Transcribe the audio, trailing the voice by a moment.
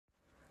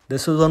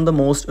This is one of the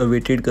most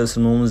awaited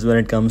custom ROMs when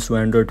it comes to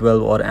Android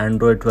 12 or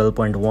Android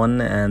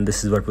 12.1, and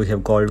this is what we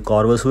have called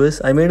Corvus OS.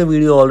 I made a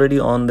video already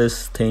on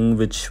this thing,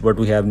 which what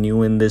we have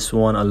new in this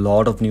one, a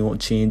lot of new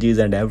changes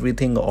and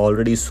everything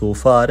already so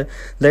far.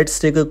 Let's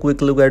take a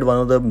quick look at one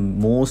of the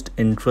most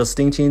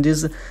interesting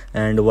changes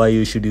and why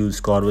you should use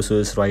Corvus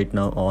OS right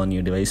now on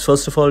your device.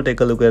 First of all,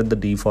 take a look at the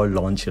default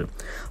launcher.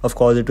 Of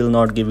course, it will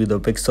not give you the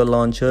Pixel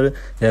launcher.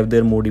 They have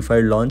their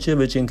modified launcher,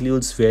 which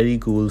includes very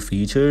cool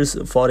features.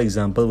 For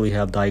example, we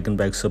have the icon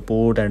pack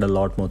support and a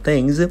lot more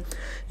things.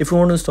 If you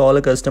want to install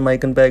a custom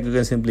icon pack, you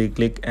can simply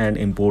click and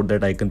import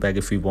that icon pack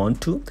if you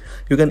want to.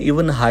 You can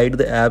even hide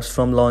the apps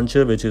from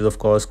launcher, which is of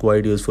course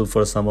quite useful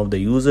for some of the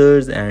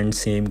users, and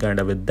same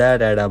kind of with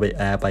that, add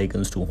app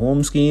icons to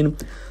home screen.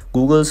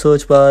 Google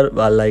search bar,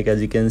 like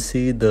as you can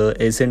see, the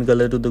accent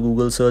color to the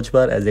Google search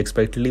bar, as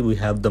expectedly we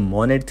have the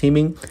monet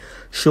theming.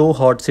 Show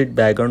hot seat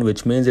background,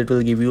 which means it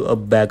will give you a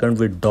background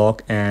with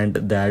dock and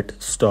that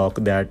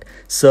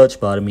search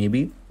bar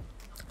maybe.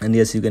 And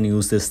yes, you can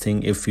use this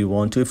thing if you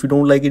want to. If you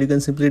don't like it, you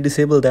can simply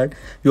disable that.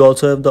 You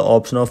also have the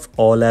option of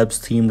all apps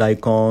themed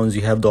icons.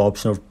 You have the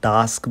option of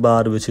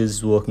taskbar, which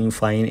is working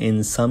fine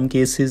in some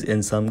cases.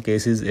 In some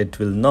cases it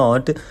will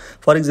not.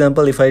 For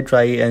example, if I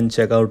try and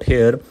check out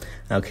here,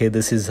 okay,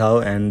 this is how,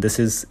 and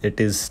it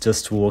is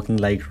just working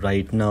like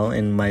right now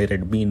in my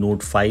Redmi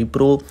Note 5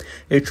 Pro.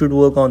 It should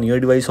work on your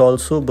device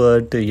also,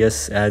 but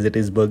yes, as it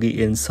is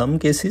buggy in some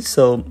cases,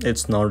 so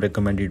it's not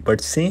recommended.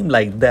 But same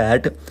like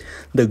that,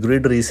 the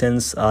grid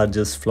recents are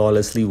just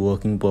flawlessly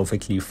working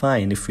perfectly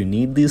fine. If you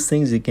need these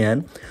things, you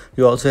can.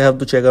 You also have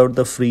to check out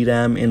the free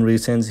RAM in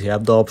recents. You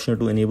have the option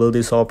to enable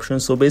this option.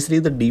 So basically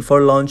the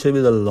default launcher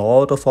with a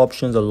lot of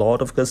options, a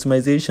lot of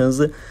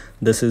customizations.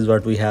 This is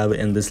what we have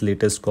in this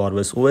latest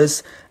Corvus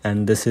OS,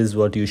 and this is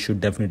what you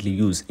should definitely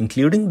use.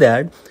 Including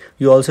that,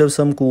 you also have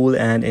some cool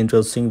and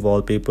interesting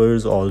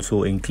wallpapers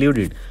also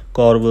included.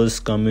 Corvus,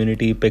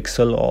 Community,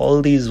 Pixel,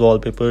 all these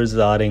wallpapers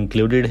are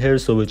included here,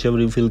 so whichever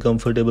you feel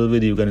comfortable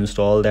with, you can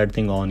install that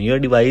thing on your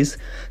device.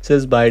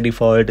 Says by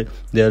default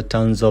there are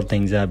tons of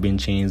things that have been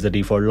changed, the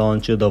default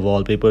launcher, the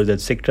wallpapers,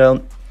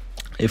 etc.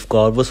 If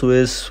Corvus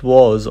OS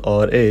was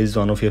or is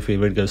one of your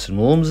favorite custom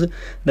ROMs,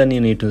 then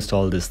you need to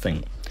install this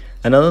thing.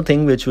 Another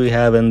thing which we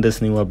have in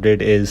this new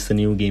update is the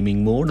new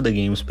gaming mode. The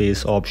game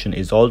space option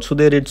is also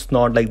there. It's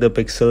not like the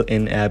Pixel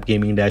in-app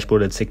gaming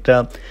dashboard,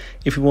 etc.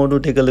 If you want to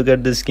take a look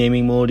at this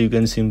gaming mode, you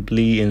can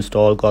simply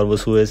install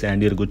Corvus OS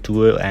and you're good to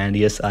go. And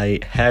yes, I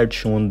had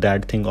shown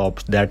that thing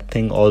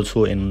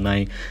also in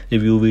my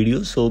review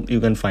video, so you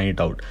can find it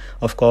out.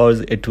 Of course,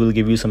 it will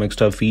give you some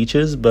extra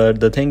features, but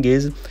the thing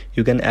is,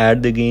 you can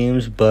add the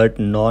games, but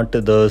not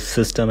the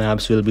system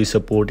apps will be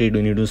supported.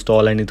 You need to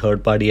install any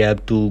third-party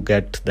app to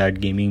get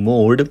that gaming mode.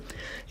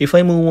 If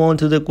I move on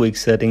to the quick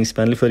settings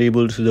panel, if you're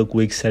able to the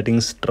quick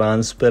settings,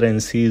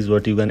 transparency is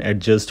what you can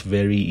adjust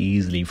very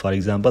easily. For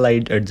example,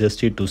 I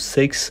adjust it to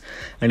 6,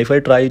 and if I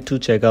try to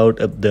check out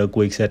the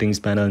quick settings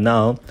panel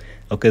now,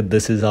 okay,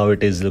 this is how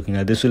it is looking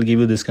at. This will give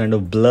you this kind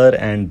of blur,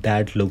 and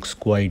that looks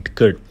quite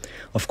good.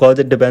 Of course,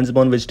 it depends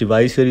upon which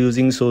device you're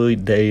using, so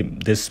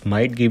this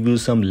might give you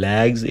some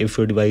lags if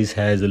your device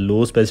has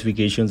low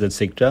specifications,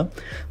 etc.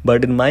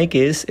 But in my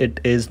case, it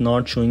is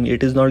not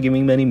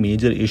giving me any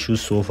major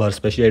issues so far.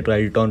 Especially I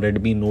tried it on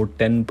Redmi Note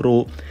 10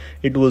 Pro.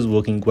 It was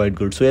working quite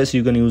good. So yes,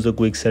 you can use the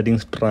quick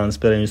settings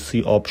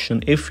transparency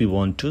option if you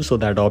want to. So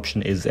that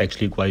option is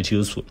actually quite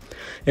useful.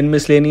 In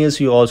miscellaneous,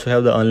 you also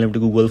have the unlimited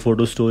Google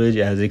photo storage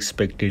as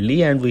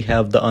expectedly, and we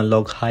have the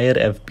unlock higher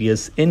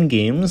FPS in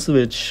games,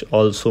 which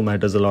also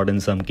matters a lot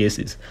in some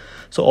cases.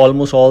 So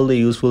almost all the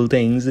useful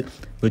things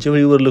whichever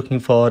you were looking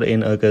for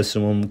in a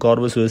custom ROM,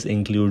 Corvus OS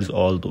includes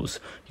all those.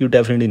 You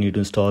definitely need to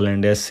install,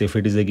 and yes, if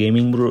it is a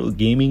gaming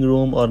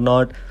ROM or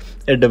not,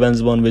 it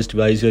depends on which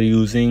device you're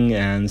using,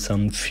 and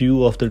some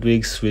few of the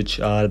tweaks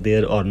which are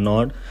there or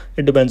not.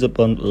 It depends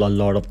upon a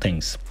lot of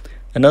things.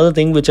 Another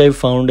thing which I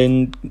found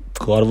in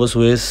Corvus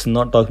OS,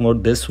 not talking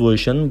about this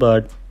version,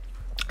 but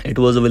it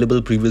was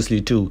available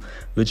previously too,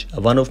 which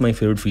one of my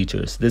favorite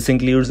features. This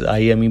includes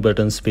IME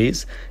button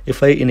space.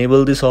 If I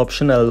enable this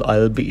option,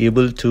 I'll be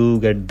able to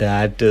get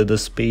that the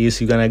space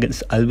you can, I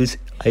guess I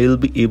will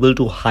be able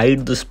to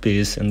hide the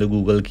space in the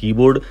Google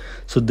keyboard.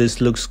 So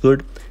this looks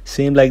good.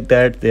 Same like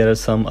that, there are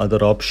some other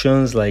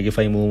options. Like if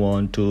I move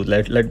on to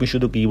let me show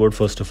the keyboard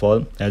first of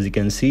all. As you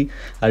can see,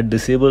 I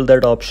disabled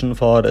that option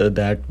for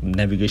that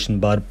navigation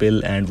bar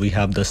pill, and we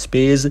have the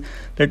space.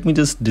 Let me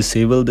just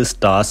disable this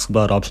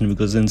taskbar option,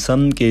 because in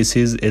some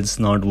cases it's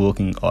not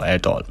working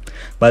at all.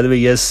 By the way,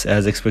 yes,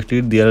 as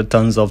expected, there are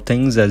tons of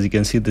things. As you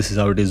can see, this is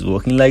how it is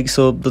working like.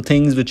 So the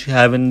things which you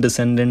have in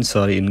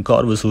in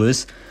Corvus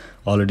OS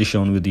already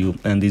shown with you.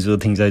 And these are the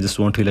things I just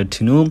want to let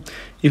you know.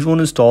 If you want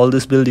to install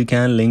this build, you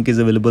can. Link is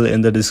available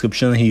in the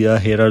description.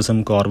 Here are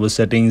some Corvus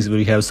settings where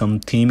you have some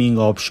theming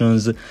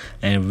options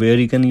and where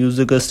you can use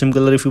the custom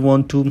color if you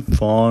want to.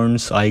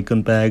 Fonts,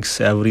 icon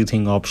packs,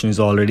 everything option is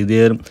already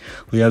there.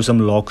 We have some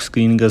lock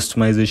screen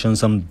customization,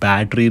 some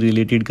battery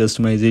related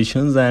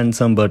customizations, and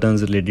some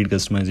buttons related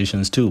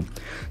customizations too.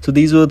 So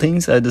these were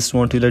things I just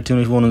want to let you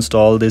know. If you want to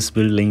install this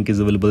build, link is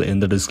available in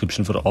the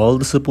description for all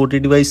the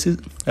supported devices.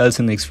 I'll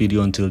see you next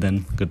video. Until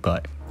then,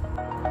 goodbye.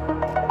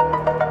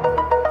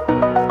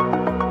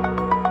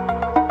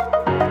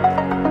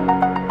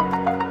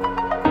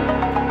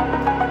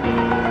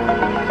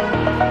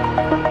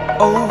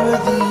 Over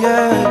the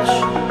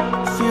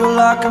edge, feel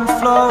like I'm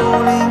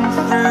floating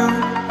through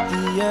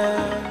the air.